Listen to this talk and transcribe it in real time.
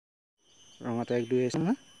ৰঙাটো 1 2 আছে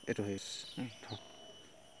না এটো হৈছে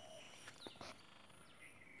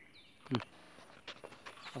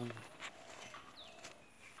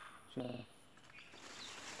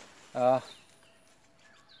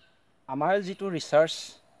আমাৰ যিটো ৰিসাৰ্চ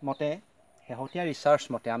মতে শেহতীয়া ৰিসাৰ্চ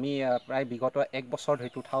মতে আমি প্ৰায় বিগত 1 বছৰ ধৰি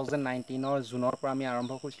 2019 জুনৰ পৰা আমি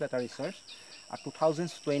আৰম্ভ কৰিছিল এটা ৰিসাৰ্চ আৰু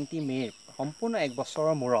 2020 মে সম্পূৰ্ণ 1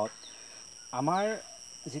 বছৰৰ মূৰত আমাৰ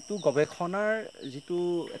যিটো গৱেষণাৰ যিটো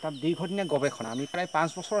এটা দীৰ্ঘদিনীয়া গৱেষণা আমি প্ৰায়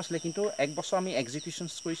 5 বছৰ আছিলে কিন্তু 1 বছৰ আমি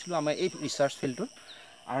এক্সিকিউশনছ কৰিছিলোঁ আমাৰ এই ৰিসাৰ্চ ফিল্ডত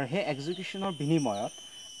আৰু সেই এক্সিকিউশনৰ বিনিময়ত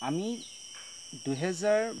আমি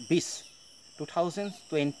 2020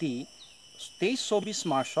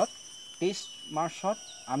 23-24 মাৰ্চত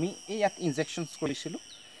আমি এই ইয়াত ইনজেকশ্যনছ কৰিছিলোঁ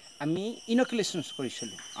আমি ইনকুলেশ্যনছ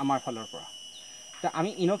কৰিছিলোঁ আমাৰ ফালৰ পৰা তো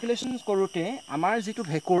আমি ইনকুলেশ্যন কৰোঁতে আমাৰ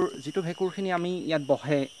যিটো ভেঁকুৰখিনি আমি ইয়াত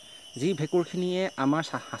বহে যি ভেঁকুৰখিনিয়ে আমাৰ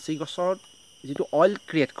হাঁচি গছত যিটো অইল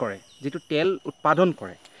ক্ৰিয়েট কৰে যিটো তেল উৎপাদন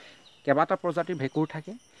কৰে কেইবাটা প্ৰজাতিৰ ভেঁকুৰ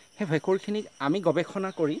থাকে সেই ভেঁকুৰখিনিক আমি গৱেষণা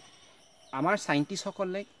কৰি আমাৰ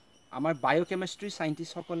সাইন্টিষ্টসকলে আমাৰ বায়োকেমিষ্ট্ৰি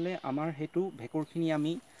সাইন্টিষ্টসকলে আমাৰ হেতু ভেঁকুৰখিনি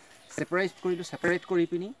আমি সেপাৰেট কৰি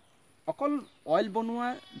পিনি অকল অইল বনোৱা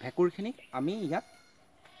ভেঁকুৰখিনিক আমি ইয়াত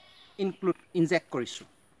ইনজেক্ট কৰিছোঁ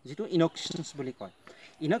যিটো ইনকুলেশ্যনছ বুলি কয়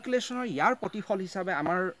ইনকুলেশ্যনৰ ইয়াৰ প্ৰতিফল হিচাপে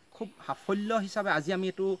আমাৰ খুব সাফল্য হিচাপে আজি আমি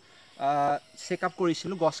এইটো চেকআপ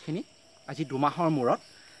কৰিছিলোঁ গছখিনি আজি 2 মাহৰ মূৰত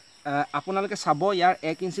আপোনালোকে চাব ইয়াৰ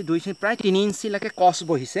 1 ইঞ্চি 2 ইঞ্চি প্ৰায় 3 ইঞ্চিলৈকে কছ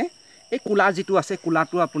বহিছে এই কোলা যিটো আছে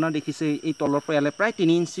কোলাটো আপোনাৰ দেখিছে এই তলৰ পৰা ইয়ালে প্ৰায়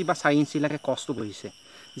 3 ইঞ্চি বা 4 ইঞ্চিলৈকে কছটো বহিছে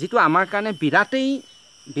যিটো আমাৰ কাৰণে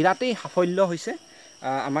বিৰাটেই সাফল্য হৈছে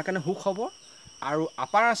আমাৰ কাৰণে সুখবৰ আৰু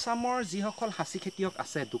আপাৰ আসামৰ যিসকল হাঁচি খেতিয়ক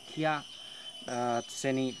আছে দুখীয়া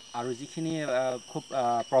শ্ৰেণী আৰু যিখিনি খুব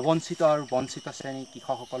প্ৰবঞ্চিত আৰু বঞ্চিত শ্ৰেণী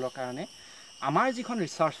কৃষকসকলৰ কাৰণে আমাৰ যিখন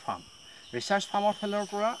ৰিসাৰ্চ ফাৰ্মৰ ফালৰ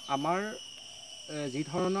পৰা আমাৰ যি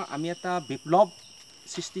ধৰণৰ আমি এটা বিপ্লৱ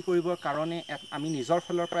সৃষ্টি কৰিবৰ কাৰণে আমি নিজৰ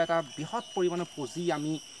ফালৰ পৰা এটা বৃহৎ পৰিমাণৰ পুঁজি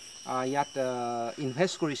আমি ইয়াত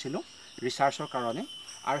ইনভেষ্ট কৰিছিলোঁ ৰিসাৰ্চৰ কাৰণে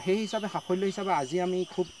আৰু সেই হিচাপে সাফল্য হিচাপে আজি আমি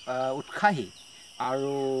খুব উৎসাহী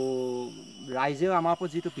আৰু ৰাইজেও আমাৰ ওপৰত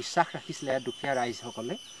যিটো বিশ্বাস ৰাখিছিলে দুখীয়া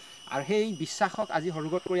ৰাইজসকলে আৰু সেই বিশ্বাসক আজি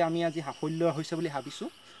হৰুগত কৰি আমি আজি সাফল্য হৈছে বুলি ভাবিছোঁ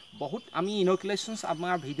বহুত আমি ইনকুলেশ্যনছ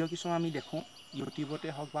আমাৰ ভিডিঅ' কিছুমান আমি দেখোঁ ইউটিউবতে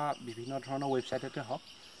হওক বা বিভিন্ন ধৰণৰ ৱেবছাইটতে হওক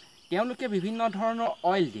তেওঁলোকে বিভিন্ন ধৰণৰ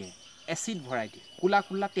অইল দিয়ে এচিড ভৰাই দিয়ে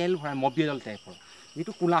কোলা তেল ভৰাই মবিল টাইপৰ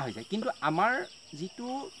যিটো কোলা হৈ যায় কিন্তু আমাৰ যিটো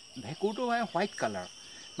ভেঁকুৰটো হয় হোৱাইট কালাৰ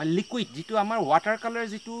মানে লিকুইড যিটো আমাৰ ৱাটাৰ কালাৰ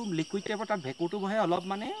যিটো লিকুইড টাইপৰ তাত ভেঁকুৰটো বহে অলপ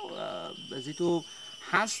মানে যিটো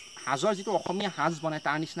সাজৰ যিটো অসমীয়া সাজ বনায়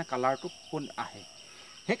তাৰ নিচিনা কালাৰটো আহে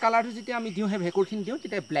সেই কালাৰটো যেতিয়া আমি দিওঁ সেই ভেঁকুৰখিনি দিওঁ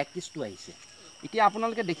তেতিয়া ব্লেক টিছটো আহিছে এতিয়া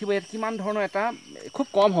আপোনালোকে দেখিব ইয়াত কিমান ধৰণৰ এটা খুব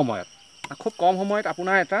কম সময়ত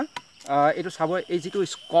আপোনাৰ এটা এইটো চাব এই যিটো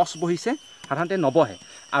কছ বহিছে সাধাৰণতে নবহে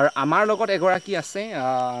আৰু আমাৰ লগত এগৰাকী আছে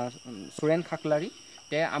সুৰেন খাকলাৰী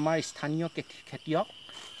তেওঁ আমাৰ স্থানীয় খেতিয়ক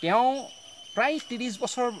তেওঁ প্ৰায় 30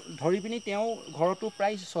 বছৰ ধৰি পিনি তেওঁ ঘৰতো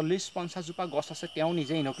প্ৰায় 40-50 জোপা গছ আছে তেওঁ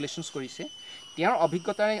নিজে ইনকুলেশ্যনছ কৰিছে তেওঁৰ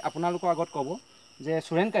অভিজ্ঞতাৰে আপোনালোকৰ আগত ক'ব যে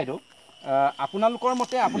সুৰেন কাইদেউ আপোনালোকৰ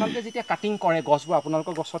মতে আপোনালোকে যেতিয়া কাটিং কৰে গছবোৰ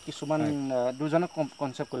আপোনালোকৰ গছত কিছুমান দুজনক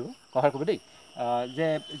কনচেপ্ট কভাৰ কৰিব দেই যে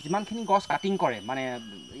যিমানখিনি গছ কাটিং কৰে মানে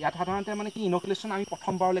ইয়াত সাধাৰণতে মানে কি ইনকুলেশ্যন আমি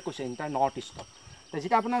প্ৰথমবাৰলৈ কৈছে ইণ্টাৰ নৰ্থ ইষ্টত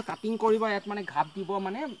যেতিয়া আপোনাৰ কাটিং কৰিব ইয়াত মানে ঘাপ দিব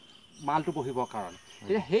মানে মালটো বহিবৰ কাৰণে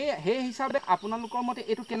সেই হিচাপে আপোনালোকৰ মতে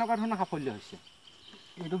এইটো কেনেকুৱা ধৰণৰ সাফল্য হৈছে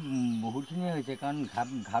এইটো বহুতখিনি হৈছে কাৰণ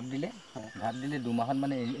ঘাপ দিলে 2 মাহত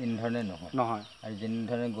মানে এনেধৰণে নহয় আৰু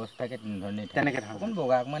যেনেধৰণে গছ থাকে তেনেকৈ অকণ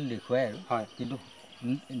বগা অকণমান দেখুৱাই আৰু কিন্তু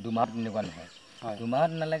 2 মাহত এনেকুৱা নহয় 2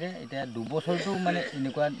 মাহত নালাগে এতিয়া 2 বছৰতো মানে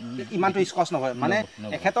এনেকুৱা ইমানটো স্কচ নহয় মানে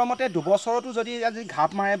এখেতৰ মতে 2 বছৰতো যদি আজি ঘাপ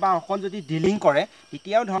মাৰে বা অকল যদি ডিলিং কৰে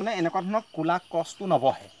তেতিয়াও ধৰণে এনেকুৱা ধৰণৰ কোলা কছটো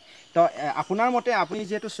নবহে তো আপোনাৰ মতে আপুনি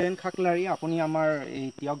যিহেতু সুৰেন খাকলাৰী আপুনি আমাৰ এই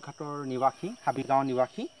তিয়কঘাটৰ নিবাসী হাবিগাঁৱৰ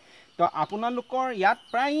নিবাসী তো আপোনালোকৰ ইয়াত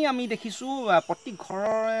প্ৰায় আমি দেখিছোঁ প্ৰত্যেক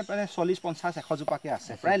ঘৰৰে মানে 40-50-100 জোপাকৈ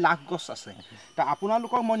আছে প্ৰায় লাখ গছ আছে তো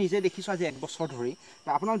আপোনালোকক মই নিজে দেখিছোঁ আজি 1 বছৰ ধৰি তো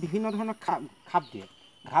আপোনালোক বিভিন্ন ধৰণৰ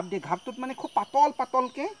ঘাপটোত মানে খুব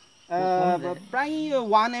পাতলকৈ প্ৰায়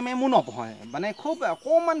 1 mm নবহে মানে খুব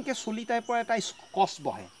অকণমানকৈ চুলি টাইপৰ এটা কছ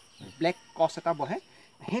বহে ব্লেক কছ এটা বহে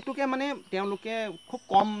সেইটোকে মানে তেওঁলোকে খুব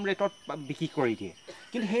কম ৰেটত বিক্ৰী কৰি দিয়ে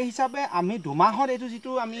কিন্তু সেই হিচাপে আমি 2 মাহত এইটো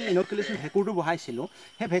যিটো আমি ইনকুলেশ্যন ভেঁকুৰটো বহাইছিলোঁ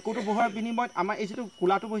সেই ভেঁকুৰটো বহোৱাৰ বিনিময়ত আমাৰ এই যিটো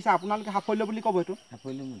কোলাটো বহিছে আপোনালোকে সাফল্য বুলি ক'ব এইটো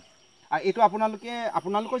সাফল্য আৰু এইটো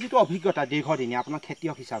আপোনালোকৰ যিটো অভিজ্ঞতা দীৰ্ঘদিনীয়া আপোনাৰ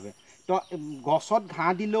খেতিয়ক হিচাপে তো গছত ঘাঁহ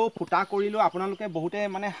দিলেও ফুটা কৰিলেও আপোনালোকে বহুতে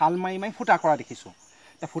মানে হাল মাৰি ফুটা কৰা দেখিছোঁ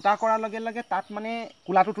তো ফুটা কৰাৰ লগে লগে তাত মানে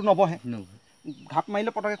কোলাটোতো নবহে ঘাপ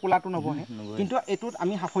মাৰিলে পটকে কোলাটো নবহে কিন্তু এইটোত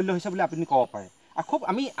আমি সাফল্য হৈছে বুলি আপুনি ক'ব পাৰে আৰু খুব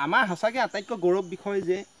আমাৰ সঁচাকৈ আটাইতকৈ গৌৰৱ বিষয়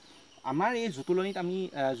যে আমাৰ এই জুতুলনিত আমি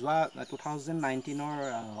যোৱা 2019-ৰ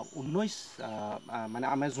 19 মানে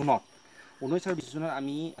আমাৰ জুনত 19 আৰু 20 জুনত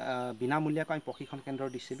আমি বিনামূলীয়াকৈ আমি প্ৰশিক্ষণ কেন্দ্ৰ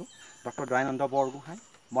দিছিলোঁ। ডক্টৰ দয়ানন্দ বৰগোহাঁই,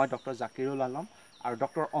 মই ডক্টৰ জাকিৰুল আলম আৰু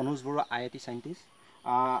doctor Anuj Barua IIT scientist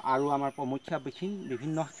আৰু আমাৰ প্ৰমুখ্য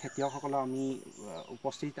বিভিন্ন খেতিয়কসকলৰ আমি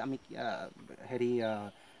উপস্থিত আমি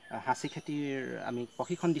হাঁচি খেতিৰ আমি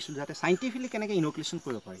প্ৰশিক্ষণ দিছিলোঁ যাতে চাইণ্টিফিকলি কেনেকৈ ইন'কুলেশ্যন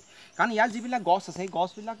কৰিব পাৰি। কাৰণ ইয়াৰ যিবিলাক গছ আছে সেই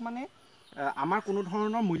গছবিলাক মানে আমাৰ কোনো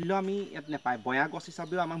ধৰণৰ মূল্য আমি ইয়াত নাপায়। বয়া গছ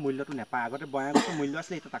হিচাপেও আমাৰ মূল্যটো নাপায়। আগতে বয়া গছৰ মূল্য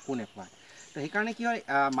আছিলে, এতিয়া তাকো নাপায়। তো সেইকাৰণে কি হয়,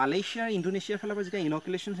 মালয়েছিয়া ইণ্ডোনেছিয়াৰ ফালৰ পৰা যেতিয়া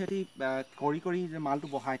ইন'কুলেশ্যন সিহঁতি কৰি যে মালটো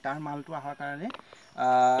বহায়, তাৰ মালটো অহাৰ কাৰণে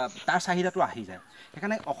তাৰ চাহিদাটো আহি যায়।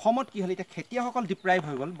 সেইকাৰণে অসমত কি হ'ল, এতিয়া খেতিয়কসকল ডিপ্ৰাইভ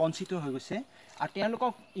হৈ গ'ল, বঞ্চিত হৈ গৈছে। আৰু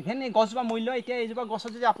তেওঁলোকক ইভেন এই গছজোপা মূল্য এতিয়া এইজোপা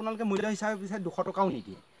গছত যদি আপোনালোকে মূল্য হিচাপে বিচাৰে 200 টকাও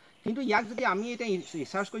নিদিয়ে। কিন্তু ইয়াক যদি আমি এতিয়া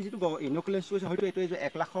ৰিচাৰ্চ কৰি যিটো ইন'কুলেশ্যন কৰিছোঁ, হয়তো এইটো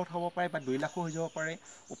 1 লাখত হ'ব পাৰে বা 2 লাখো হৈ যাব পাৰে,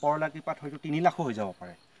 ওপৰলা কৃপাত হয়তো 3 লাখো হৈ যাব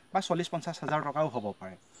পাৰে বা 40-50 হাজাৰ টকাও হ'ব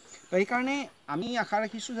পাৰে। তো সেইকাৰণে আমি আশা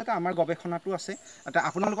ৰাখিছোঁ যাতে আমাৰ গৱেষণাটো আছে। এতিয়া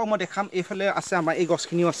আপোনালোকক মই দেখাম, এইফালে আছে আমাৰ এই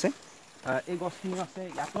গছখিনিও আছে,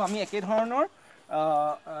 ইয়াতো আমি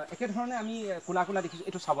একেধৰণে আমি কোলা দেখিছোঁ।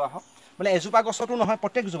 এইটো চাব আহক, বোলে এজোপা গছতো নহয়,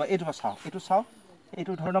 প্ৰত্যেকজোপা এইটো চাওক,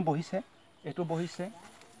 এইটো ধৰণৰ বহিছে, এইটো বহিছে।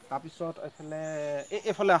 তাৰপিছত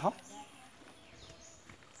এইফালে আহক,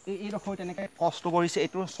 এইডোখৰ তেনেকৈ কষ্টটো বহিছে,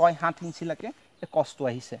 এইটো 6-7 ইঞ্চিলৈকে এই কষ্টটো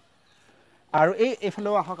আহিছে। আৰু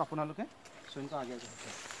এইফালেও আহক আপোনালোকে,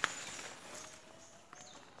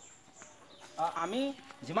 আমি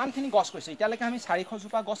যিমানখিনি গছ কৰিছোঁ এতিয়ালৈকে আমি 400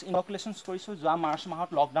 জোপা গছ ইন'কুলেশ্যন কৰিছোঁ যোৱা মাৰ্চ মাহত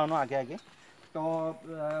লকডাউনৰ আগে। তো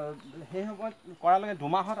সেই সময়ত কৰাৰ লগে 2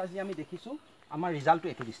 মাহত আজি আমি দেখিছোঁ আমাৰ ৰিজাল্টটো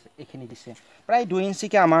এইখিনি দিছে। প্ৰায় 2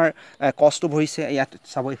 ইঞ্চিকৈ আমাৰ কষ্টটো বহিছে। ইয়াত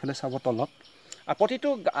চাব, এইফালে চাব তলত।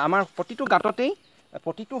 প্ৰতিটো গাঁততেই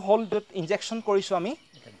প্ৰতিটো হ'ল য'ত ইনজেকশ্যন কৰিছোঁ আমি,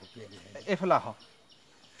 এইফালে আহক,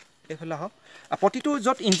 প্ৰতিটো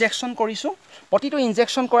য'ত ইনজেকশ্যন কৰিছোঁ, প্ৰতিটো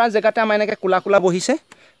ইনজেকশ্যন কৰা জেগাতে আমাৰ এনেকৈ কোলা বহিছে।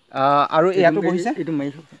 আৰু ইয়াতো বহিছে।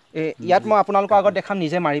 ইয়াত মই আপোনালোকৰ আগত দেখাম,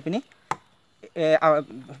 নিজে মাৰি পিনি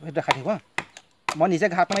দেখাই থাকিব। মই নিজে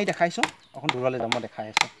ঘাট মাৰি দেখাইছোঁ, অকণ দূৰলৈ যাম, মই দেখাই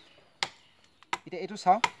আছোঁ। এতিয়া এইটো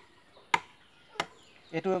চাওক,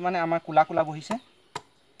 এইটো মানে আমাৰ কোলা বহিছে।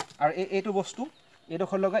 আৰু এইটো বস্তু,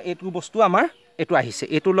 এইডোখৰ লগত এইটো বস্তু আমাৰ এইটো আহিছে,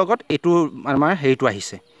 এইটোৰ লগত এইটো আমাৰ হেৰিটো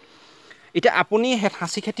আহিছে। এতিয়া আপুনি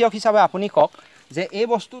সাঁচি খেতিয়ক হিচাপে আপুনি কওক যে এই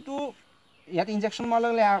বস্তুটো ইয়াত ইনজেকশ্যন মৰাৰ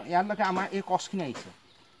লগে ইয়ালৈকে আমাৰ এই কষ্টখিনি আহিছে,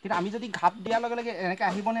 কিন্তু আমি যদি ঘাপ দিয়াৰ লগে লগে এনেকৈ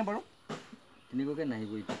আহিবনে বাৰু? তেনেকুৱাকৈ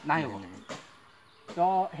নাহিব। তো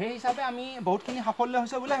সেই হিচাপে আমি বহুতখিনি সাফল্য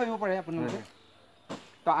হৈছে বুলিয়ে ভাবিব পাৰে আপোনালোকে।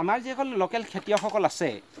 তো আমাৰ যিসকল লোকেল খেতিয়কসকল আছে,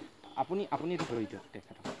 আপুনি এইটো ধৰি দিয়ক,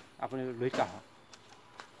 তেখেতক আপুনি লৈ আহক।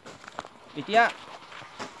 এতিয়া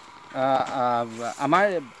আমাৰ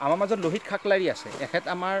মাজত লোহিত খাকলাৰী আছে,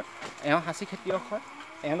 এওঁ সাঁচি খেতিয়ক হয়।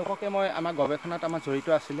 এওঁলোককে মই আমাৰ গৱেষণাত আমাৰ জড়িত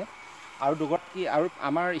আছিলে। আৰু আৰু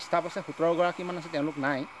আমাৰ ষ্টাফ আছে 17গৰাকীমান আছে, তেওঁলোক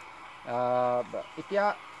নাই এতিয়া।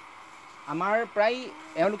 আমাৰ প্ৰায়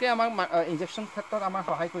এওঁলোকে আমাক ইনজেকশ্যন ক্ষেত্ৰত আমাৰ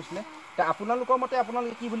সহায় কৰিছিলে। এতিয়া আপোনালোকৰ মতে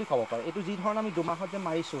আপোনালোকে কি বুলি ক'ব পাৰে? এইটো যি ধৰণে আমি 2 মাহত যে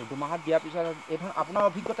মাৰিছোঁ, 2 মাহত দিয়াৰ পিছত এই ধৰণৰ আপোনাৰ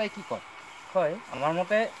অভিজ্ঞতাই কি কয়? হয়, আমাৰ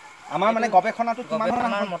মতে মানে গৱেষণাটো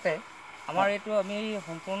আমাৰ মতে আমাৰ এইটো আমি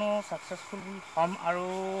সম্পূৰ্ণ ছাকচেছফুল হ'ম আৰু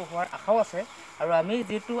হোৱাৰ আশাও আছে। আৰু আমি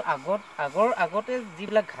যিটো আগতে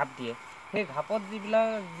যিবিলাক ঘাপ দিয়ে, সেই ঘাপত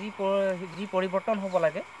যি পৰিৱৰ্তন হ'ব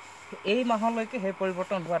লাগে, এই মাহলৈকে সেই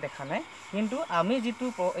পৰিৱৰ্তন হোৱা দেখা নাই। কিন্তু আমি যিটো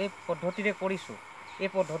এই পদ্ধতিৰে কৰিছোঁ, এই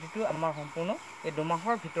পদ্ধতিটো আমাৰ সম্পূৰ্ণ এই 2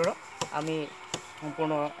 মাহৰ ভিতৰত আমি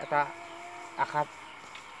সম্পূৰ্ণ এটা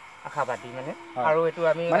আশাবাদী মানে। আৰু এইটো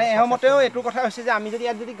আমি এওঁৰ মতেও এইটো কথা হৈছে যে আমি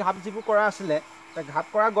ইয়াত ঘাপ যিবোৰ কৰা আছিলে, ঘাপ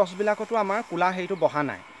কৰা গছবিলাকতো আমাৰ কোলা হেৰিটো বহা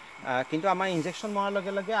নাই। কিন্তু আমাৰ ইনজেকশ্যন মৰাৰ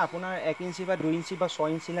লগে লগে আপোনাৰ 1 ইঞ্চি বা 2 ইঞ্চি বা 6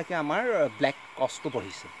 ইঞ্চিলৈকে আমাৰ ব্লেক কষ্টটো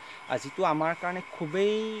বহিছে। যিটো আমাৰ কাৰণে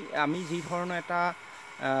খুবেই, আমি যি ধৰণৰ এটা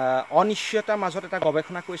অনিশ্চয়তাৰ মাজত এটা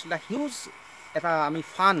গৱেষণা কৰিছিলোঁ, হিউজ এটা আমি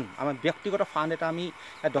আমাৰ ব্যক্তিগত ফাণ্ড এটা আমি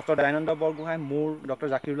ডক্টৰ দয়ানন্দ বৰগোহাঁই, মোৰ ডক্টৰ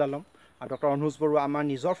জাকিৰুল আলম আৰু ডক্টৰ অনুজ বৰুৱা, আমাৰ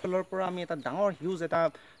নিজৰ ফালৰ পৰা আমি এটা ডাঙৰ হিউজ এটা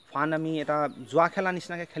ফাণ্ড আমি এটা জোৱা খেলা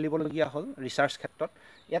নিচিনাকৈ খেলিবলগীয়া হ'ল ৰিচাৰ্চ ক্ষেত্ৰত।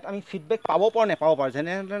 ইয়াত আমি ফিডবেক পাব পাৰোঁ নেপাব পাৰোঁ।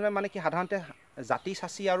 যেনেধৰণে মানে কি সাধাৰণতে জাতি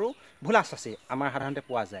চাচি আৰু ভোলা চাচি আমাৰ সাধাৰণতে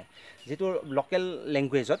পোৱা যায় যিটো লোকেল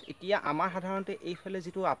লেংগুৱেজত। এতিয়া আমাৰ সাধাৰণতে এইফালে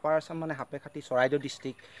যিটো আপাৰ আছাম মানে সাপেখাতি চৰাইদেউ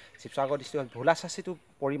ডিষ্ট্ৰিক্ট, শিৱসাগৰ ডিষ্ট্ৰিক্টত ভোলা চাচিটো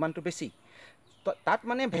পৰিমাণটো বেছি। তাত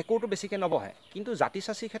মানে ভেঁকুৰটো বেছিকৈ নবহে কিন্তু জাতি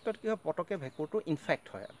চাচিৰ ক্ষেত্ৰত কি হয় পটককৈ ভেঁকুৰটো ইনফেক্ট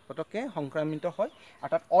হয় পটককৈ সংক্ৰমিত হয় আৰু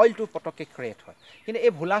তাত অইলটো পটককৈ ক্ৰিয়েট হয় কিন্তু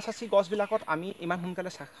এই ভোলা চাচি গছবিলাকত আমি ইমান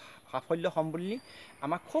সোনকালে সাফল্য হ'ম বুলি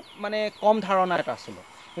আমাৰ খুব মানে কম ধাৰণা এটা আছিলে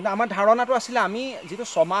কিন্তু আমাৰ ধাৰণাটো আছিলে আমি যিটো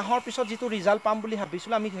 6 মাহৰ পিছত যিটো ৰিজাল্ট পাম বুলি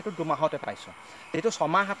ভাবিছিলোঁ আমি সেইটো 2 মাহতে পাইছোঁ যিটো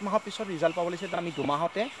 6 মাহ 7 মাহৰ পিছত ৰিজাল্ট পাব লাগিছিল আমি 2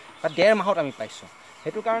 মাহতে বা 1.5 মাহত আমি পাইছোঁ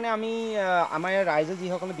সেইটো কাৰণে আমি আমাৰ ৰাইজে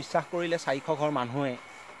যিসকলে বিশ্বাস কৰিলে 400 ঘৰ মানুহে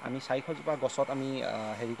আমি 400 জোপা গছত আমি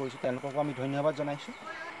হেৰি কৰিছোঁ তেওঁলোককো আমি ধন্যবাদ জনাইছোঁ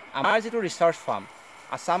আমাৰ যিটো ৰিচাৰ্চ ফাৰ্ম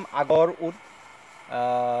আছাম আগৰ উড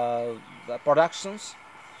প্ৰডাকশ্যনছ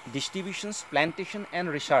ডিষ্ট্ৰিবিউশ্যনছ প্লেণ্টেশ্যন এণ্ড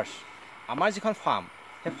ৰিচাৰ্চ আমাৰ যিখন ফাৰ্ম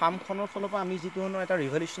সেই ফাৰ্মখনৰ ফালৰ পৰা আমি যিটো ধৰণৰ এটা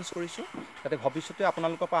ৰিভলিউশ্যনছ কৰিছোঁ যাতে ভৱিষ্যতে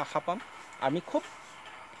আপোনালোকৰ পৰা আশা পাম আমি খুব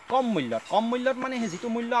কম মূল্যত মানে সেই যিটো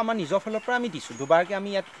মূল্য আমাৰ নিজৰ ফালৰ পৰা আমি দিছোঁ দুবাৰকৈ আমি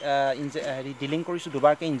ইয়াত হেৰি ডিলিং কৰিছোঁ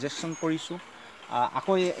দুবাৰকৈ ইনজেকশ্যন কৰিছোঁ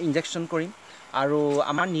আকৌ ইনজেকশ্যন কৰিম আৰু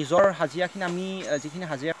আমাৰ নিজৰ হাজিৰাখিনি আমি যিখিনি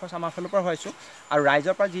হাজিৰা খৰচ আমাৰ ফালৰ পৰা হৈছোঁ আৰু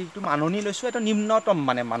ৰাইজৰ পৰা যিটো মাননি লৈছোঁ এটা নিম্নতম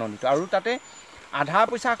মানে মাননিটো আৰু তাতে আধা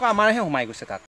পইচা আকৌ আমাৰহে সোমাই গৈছে তাত